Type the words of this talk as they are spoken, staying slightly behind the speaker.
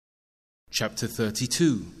Chapter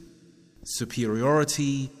 32.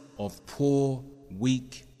 Superiority of poor,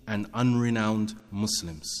 weak, and unrenowned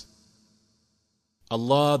Muslims.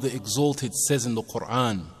 Allah the Exalted says in the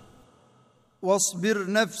Quran, واصبر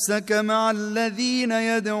نفسك مع الذين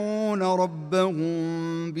يدعون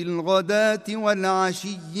ربهم بالغداة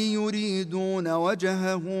والعشي يريدون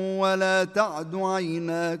وجهه ولا تعد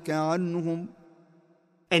عيناك عنهم.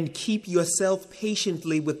 And keep yourself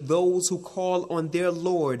patiently with those who call on their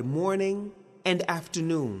Lord morning and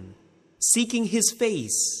afternoon, seeking His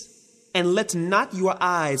face, and let not your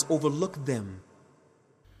eyes overlook them.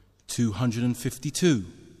 252.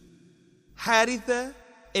 Haritha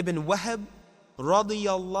ibn Wahab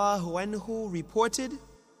radiyallahu anhu reported,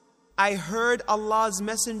 I heard Allah's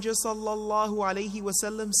Messenger sallallahu alayhi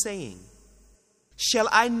wasallam saying, shall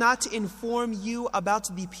I not inform you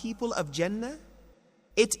about the people of Jannah?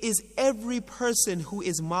 It is every person who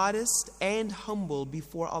is modest and humble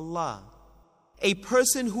before Allah, a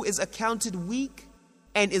person who is accounted weak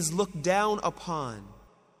and is looked down upon.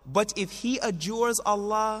 But if he adjures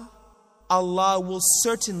Allah, Allah will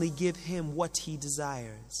certainly give him what he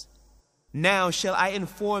desires. Now shall I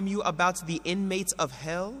inform you about the inmates of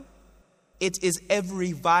hell? It is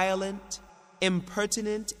every violent,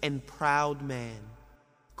 impertinent, and proud man.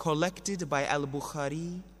 Collected by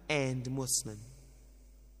Al-Bukhari and Muslim.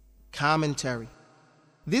 Commentary.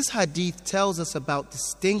 This hadith tells us about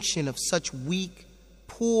distinction of such weak,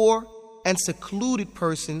 poor, and secluded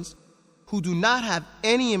persons who do not have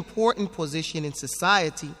any important position in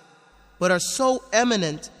society, but are so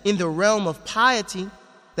eminent in the realm of piety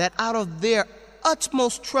that out of their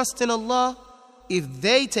utmost trust in Allah, if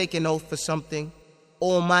they take an oath for something,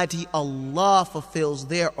 Almighty Allah fulfills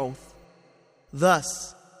their oath.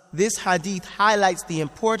 Thus, this hadith highlights the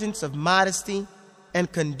importance of modesty and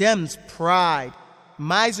condemns pride,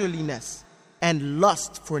 miserliness, and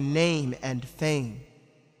lust for name and fame.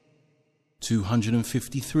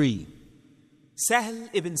 253. Sahl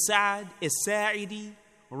ibn Sa'd as-Sa'idi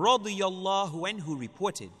radiyallahu anhu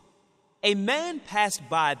reported, a man passed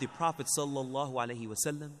by the Prophet sallallahu alaihi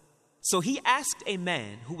wasallam, so he asked a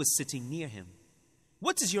man who was sitting near him,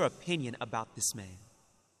 what is your opinion about this man?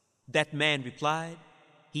 That man replied,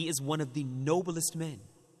 he is one of the noblest men.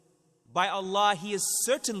 By Allah, he is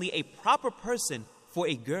certainly a proper person for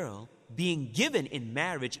a girl being given in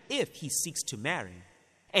marriage if he seeks to marry,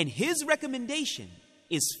 and his recommendation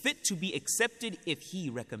is fit to be accepted if he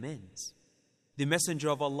recommends. The Messenger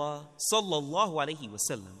of Allah sallallahu alaihi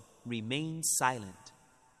wasallam remained silent.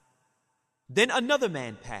 Then another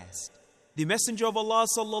man passed. The Messenger of Allah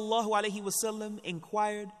sallallahu alaihi wasallam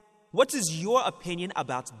inquired, what is your opinion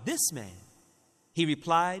about this man? He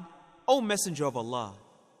replied, O Messenger of Allah,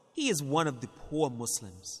 he is one of the poor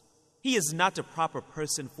Muslims. He is not a proper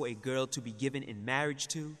person for a girl to be given in marriage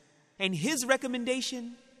to, and his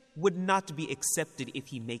recommendation would not be accepted if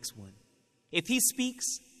he makes one. If he speaks,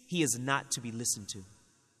 he is not to be listened to.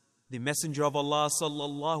 The Messenger of Allah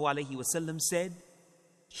sallallahu alaihi wasallam said,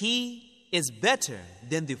 he is better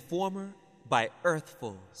than the former by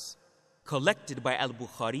earthfuls. Collected by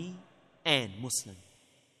Al-Bukhari and Muslim.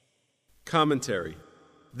 Commentary.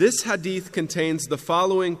 This hadith contains the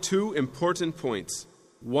following two important points.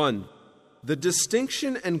 1. The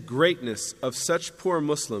distinction and greatness of such poor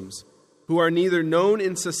Muslims who are neither known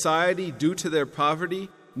in society due to their poverty,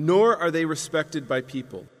 nor are they respected by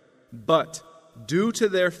people. But, due to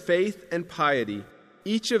their faith and piety,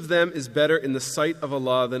 each of them is better in the sight of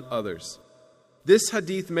Allah than others. This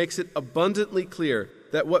hadith makes it abundantly clear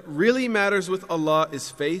that what really matters with Allah is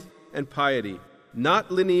faith and piety,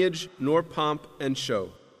 not lineage nor pomp and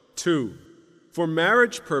show. 2. For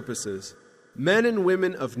marriage purposes, men and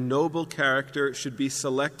women of noble character should be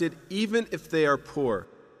selected even if they are poor,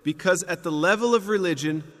 because at the level of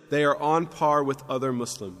religion, they are on par with other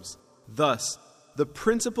Muslims. Thus, the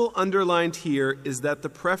principle underlined here is that the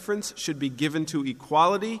preference should be given to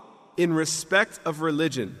equality in respect of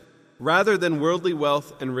religion, rather than worldly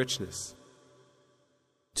wealth and richness.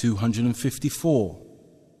 254.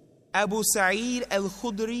 Abu Sa'id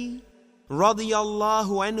al-Khudri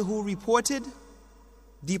radiyallahu anhu reported,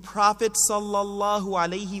 the Prophet sallallahu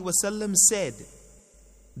alaihi wasallam said,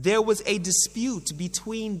 there was a dispute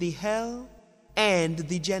between the hell and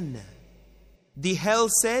the Jannah. The hell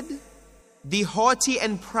said, the haughty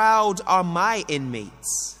and proud are my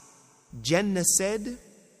inmates. Jannah said,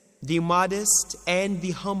 the modest and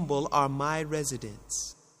the humble are my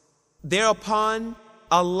residents. Thereupon,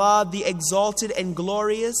 Allah the Exalted and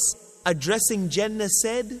Glorious, addressing Jannah,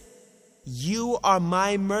 said, you are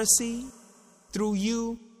my mercy. Through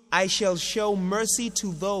you, I shall show mercy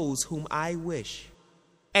to those whom I wish.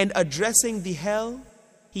 And addressing the hell,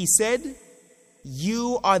 He said,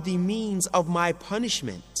 "You are the means of my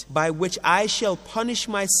punishment, by which I shall punish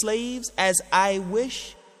my slaves as I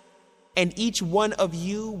wish, and each one of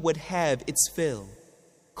you would have its fill."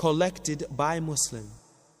 Collected by Muslim.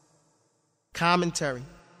 Commentary.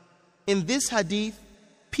 In this hadith,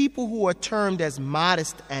 people who are termed as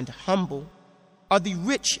modest and humble are the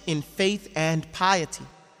rich in faith and piety.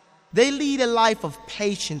 They lead a life of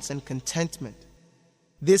patience and contentment.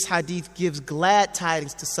 This hadith gives glad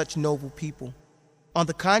tidings to such noble people. On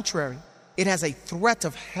the contrary, it has a threat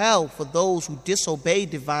of hell for those who disobey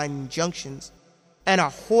divine injunctions and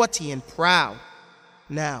are haughty and proud.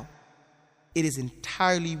 Now, it is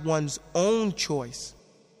entirely one's own choice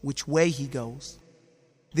which way he goes.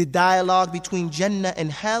 The dialogue between Jannah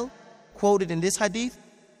and hell, quoted in this hadith,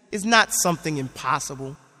 is not something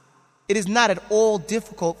impossible. It is not at all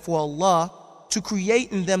difficult for Allah to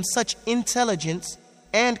create in them such intelligence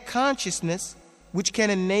and consciousness which can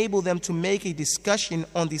enable them to make a discussion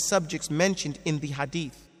on the subjects mentioned in the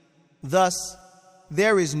hadith. Thus,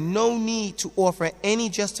 there is no need to offer any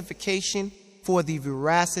justification for the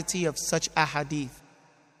veracity of such a hadith.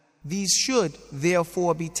 These should,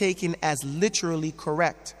 therefore, be taken as literally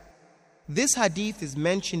correct. This hadith is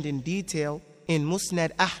mentioned in detail in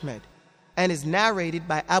Musnad Ahmad and is narrated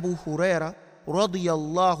by Abu Huraira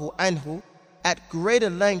radiyallahu anhu at greater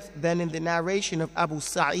length than in the narration of Abu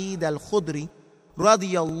Sa'id al-Khudri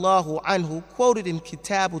radiyallahu anhu, quoted in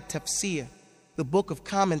Kitab al-Tafsir, the book of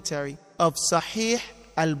commentary of Sahih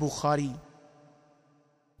al-Bukhari.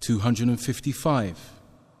 255.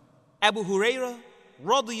 Abu Huraira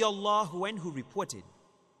radiyallahu anhu reported,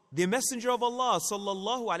 the Messenger of Allah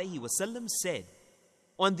sallallahu alaihi wasallam said,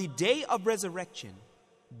 "On the day of resurrection,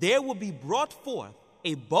 there will be brought forth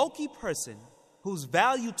a bulky person whose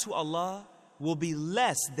value to Allah will be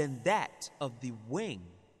less than that of the wing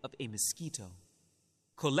of a mosquito."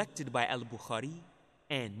 Collected by Al-Bukhari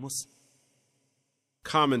and Muslim.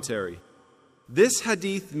 Commentary. This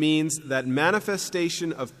hadith means that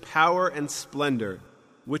manifestation of power and splendor,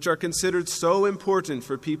 which are considered so important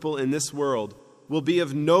for people in this world, will be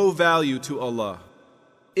of no value to Allah.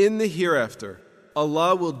 In the hereafter,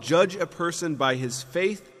 Allah will judge a person by his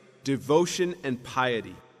faith, devotion, and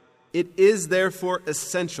piety. It is therefore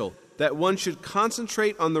essential that one should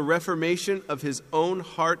concentrate on the reformation of his own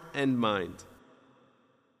heart and mind.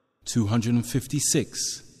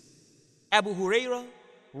 256. Abu Huraira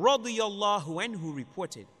radiyallahu anhu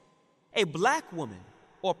reported, a black woman,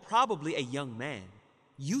 or probably a young man,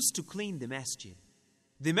 used to clean the masjid.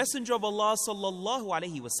 The Messenger of Allah sallallahu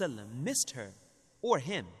alaihi wasallam missed her or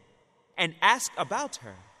him and asked about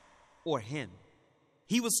her or him.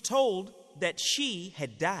 He was told that she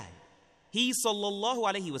had died. He sallallahu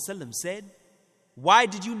alaihi wasallam said, "Why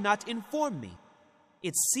did you not inform me?"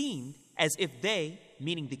 It seemed as if they,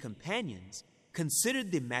 meaning the companions,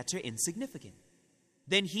 considered the matter insignificant.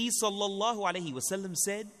 Then he sallallahu alaihi wasallam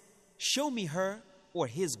said, "Show me her or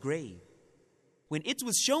his grave." When it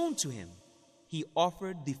was shown to him, he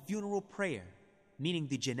offered the funeral prayer, meaning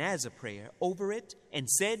the janazah prayer, over it and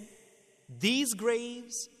said, "These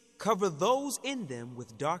graves cover those in them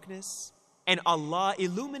with darkness, and Allah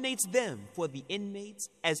illuminates them for the inmates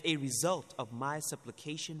as a result of my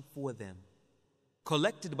supplication for them."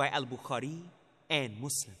 Collected by Al-Bukhari and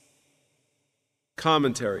Muslim.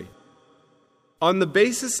 Commentary. On the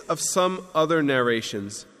basis of some other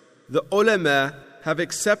narrations, the ulama have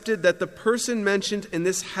accepted that the person mentioned in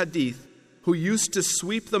this hadith who used to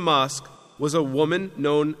sweep the mosque was a woman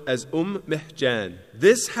known as Mihjan.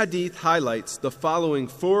 This hadith highlights the following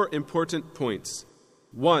 4 important points.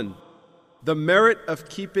 1. The merit of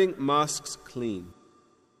keeping mosques clean.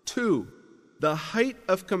 2. The height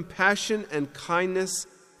of compassion and kindness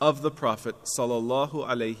of the Prophet sallallahu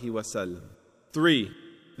alaihi wasallam. 3.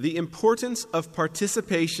 The importance of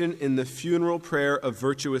participation in the funeral prayer of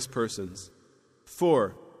virtuous persons.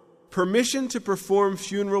 4. Permission to perform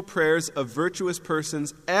funeral prayers of virtuous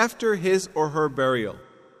persons after his or her burial,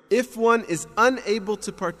 if one is unable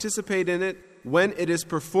to participate in it when it is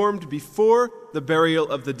performed before the burial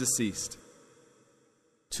of the deceased.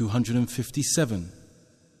 257.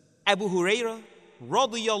 Abu Huraira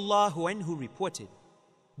radiyallahu anhu reported,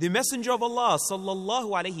 the Messenger of Allah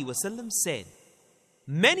sallallahu alaihi wasallam said,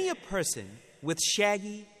 "Many a person with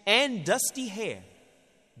shaggy and dusty hair,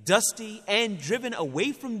 dusty and driven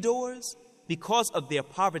away from doors because of their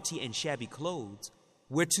poverty and shabby clothes,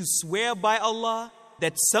 were to swear by Allah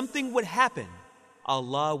that something would happen,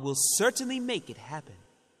 Allah will certainly make it happen."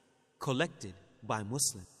 Collected by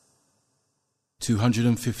Muslim.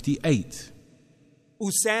 258.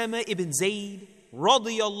 Usama ibn Zayd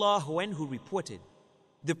radiyallahu anhu reported,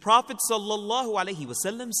 The Prophet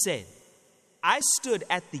ﷺ said, I stood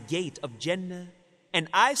at the gate of Jannah and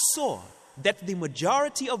I saw that the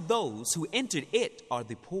majority of those who entered it are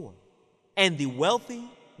the poor, and the wealthy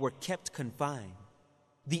were kept confined.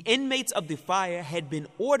 The inmates of the fire had been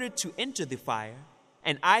ordered to enter the fire,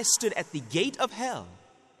 and I stood at the gate of hell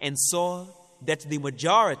and saw that the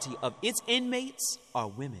majority of its inmates are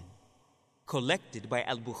women. Collected by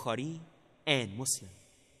Al-Bukhari and Muslim.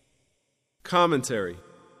 Commentary.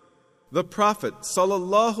 The Prophet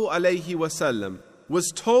ﷺ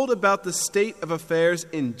was told about the state of affairs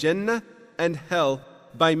in Jannah and hell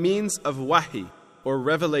by means of wahi, or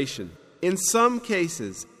revelation. In some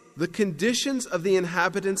cases, the conditions of the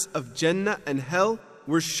inhabitants of Jannah and hell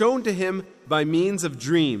were shown to him by means of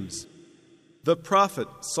dreams. The Prophet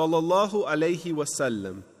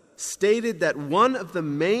ﷺ stated that one of the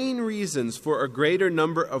main reasons for a greater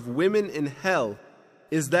number of women in hell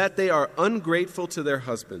is that they are ungrateful to their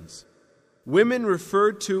husbands. Women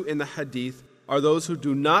referred to in the hadith are those who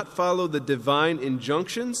do not follow the divine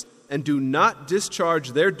injunctions and do not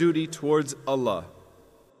discharge their duty towards Allah.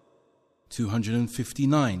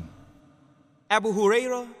 259. Abu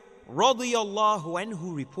Hurairah radiyallahu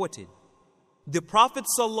anhu reported, the Prophet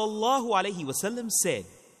ﷺ said,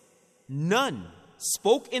 none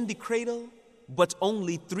spoke in the cradle but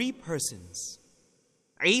only 3 persons.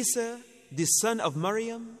 Isa, the son of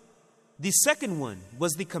Maryam. The second one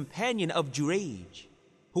was the companion of Jurayj,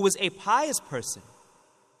 who was a pious person.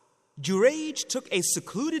 Jurayj took a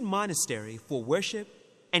secluded monastery for worship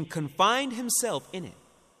and confined himself in it.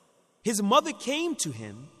 His mother came to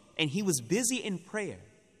him and he was busy in prayer,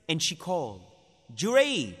 and she called,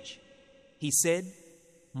 Jurayj. He said,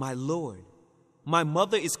 my Lord, my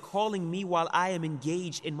mother is calling me while I am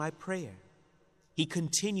engaged in my prayer. He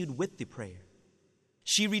continued with the prayer.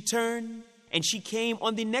 She returned and she came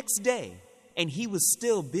on the next day and he was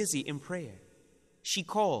still busy in prayer. She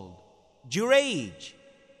called, Jurayj.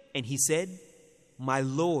 And he said, my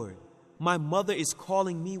Lord, my mother is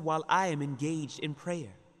calling me while I am engaged in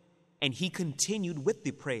prayer. And he continued with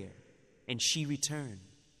the prayer and she returned.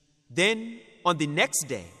 Then on the next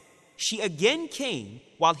day, she again came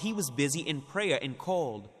while he was busy in prayer and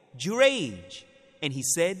called, Jurayj. And he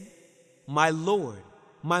said, my Lord,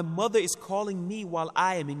 my mother is calling me while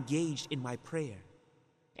I am engaged in my prayer.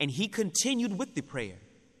 And he continued with the prayer.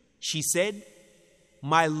 She said,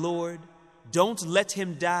 my Lord, don't let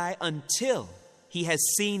him die until he has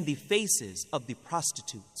seen the faces of the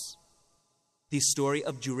prostitutes. The story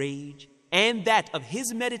of Jurayj and that of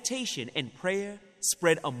his meditation and prayer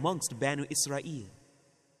spread amongst Banu Israel.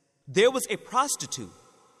 There was a prostitute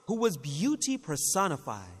who was beauty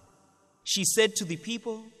personified. She said to the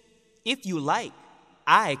people, if you like,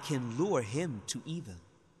 I can lure him to evil.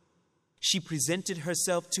 She presented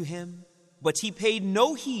herself to him, but he paid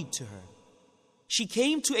no heed to her. She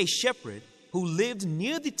came to a shepherd who lived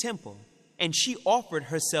near the temple, and she offered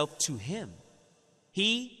herself to him.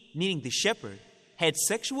 He, meaning the shepherd, had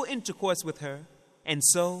sexual intercourse with her, and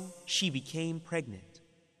so she became pregnant.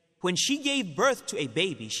 When she gave birth to a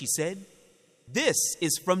baby, she said, this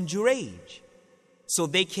is from Jurayj. So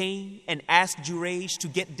they came and asked Jurayj to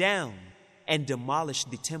get down and demolish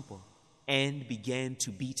the temple and began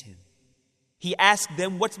to beat him. He asked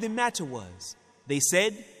them what the matter was. They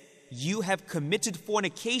said, you have committed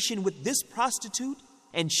fornication with this prostitute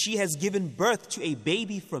and she has given birth to a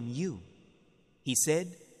baby from you. He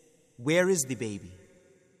said, where is the baby?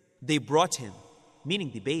 They brought him,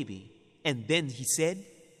 meaning the baby, and then he said,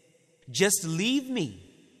 just leave me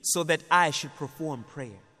so that I should perform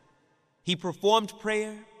prayer. He performed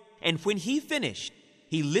prayer, and when he finished,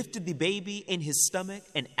 he lifted the baby in his stomach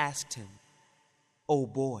and asked him, O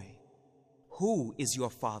boy, who is your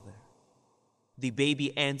father? The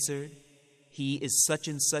baby answered, he is such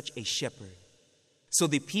and such a shepherd. So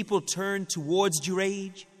the people turned towards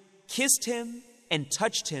Jurayj, kissed him, and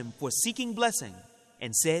touched him for seeking blessing,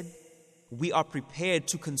 and said, we are prepared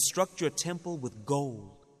to construct your temple with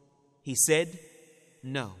gold. He said,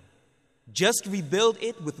 no, just rebuild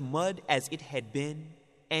it with mud as it had been,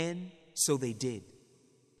 and so they did.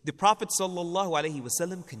 The Prophet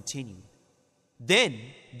ﷺ continued, then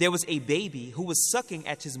there was a baby who was sucking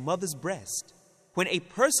at his mother's breast, when a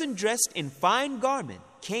person dressed in fine garment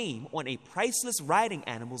came on a priceless riding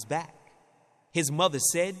animal's back. His mother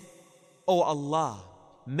said, O Allah,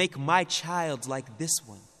 make my child like this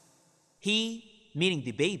one. He, meaning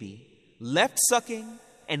the baby, left sucking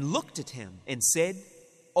and looked at him and said,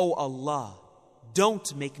 O Allah,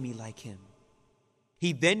 don't make me like him.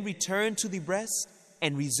 He then returned to the breast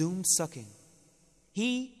and resumed sucking.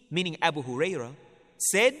 He, meaning Abu Hurairah,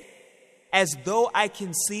 said, as though I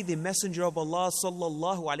can see the Messenger of Allah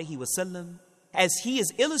sallallahu alaihi wasallam as he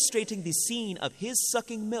is illustrating the scene of his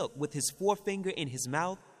sucking milk with his forefinger in his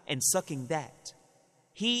mouth and sucking that.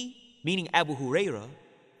 He, meaning Abu Hurairah,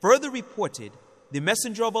 further reported the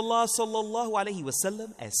Messenger of Allah sallallahu alaihi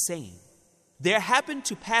wasallam as saying, there happened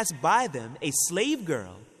to pass by them a slave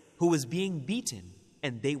girl who was being beaten,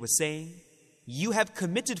 and they were saying, you have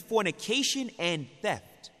committed fornication and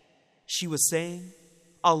theft. She was saying,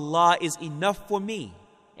 Allah is enough for me,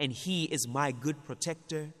 and He is my good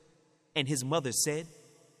protector. And his mother said,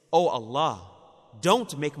 O Allah,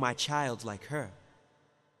 don't make my child like her.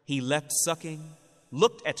 He left sucking,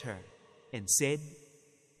 looked at her, and said,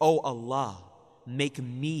 O Allah, make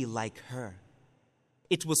me like her.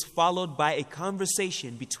 It was followed by a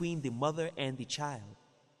conversation between the mother and the child.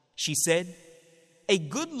 She said, a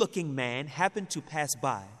good-looking man happened to pass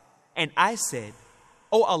by, and I said,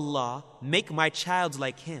 O Allah, make my child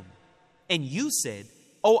like him. And you said,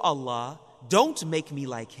 O Allah, don't make me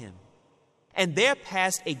like him. And there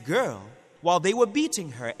passed a girl while they were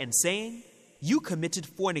beating her and saying, you committed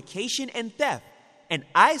fornication and theft. And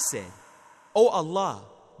I said, O Allah,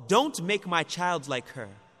 don't make my child like her.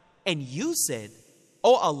 And you said,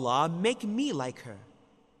 O Allah, make me like her.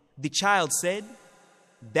 The child said,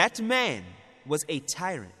 that man was a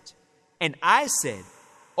tyrant. And I said,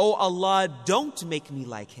 O Allah, don't make me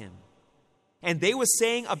like him. And they were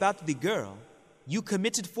saying about the girl, you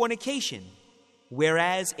committed fornication,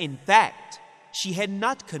 whereas in fact, she had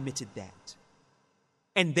not committed that.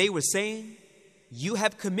 And they were saying, you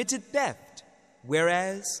have committed theft,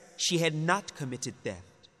 whereas she had not committed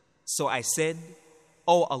theft. So I said,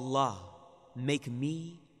 O Allah, make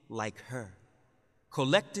me like her.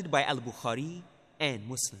 Collected by Al-Bukhari and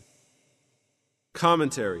Muslim.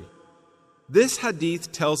 Commentary. This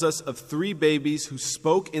hadith tells us of 3 babies who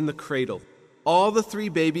spoke in the cradle. All the 3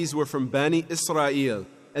 babies were from Bani Israel,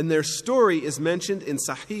 and their story is mentioned in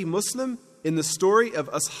Sahih Muslim in the story of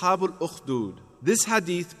Ashabul Ukhdud. This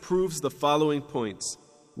hadith proves the following points.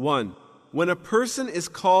 1. When a person is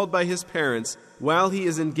called by his parents while he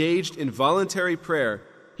is engaged in voluntary prayer,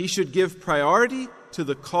 he should give priority to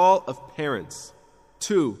the call of parents.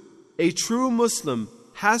 2. A true Muslim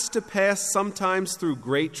has to pass sometimes through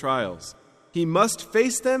great trials. He must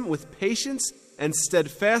face them with patience and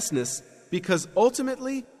steadfastness because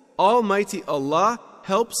ultimately Almighty Allah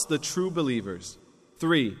helps the true believers.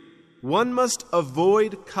 3. One must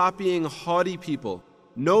avoid copying haughty people,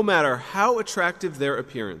 no matter how attractive their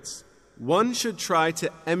appearance. One should try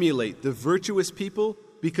to emulate the virtuous people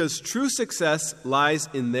because true success lies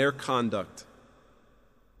in their conduct.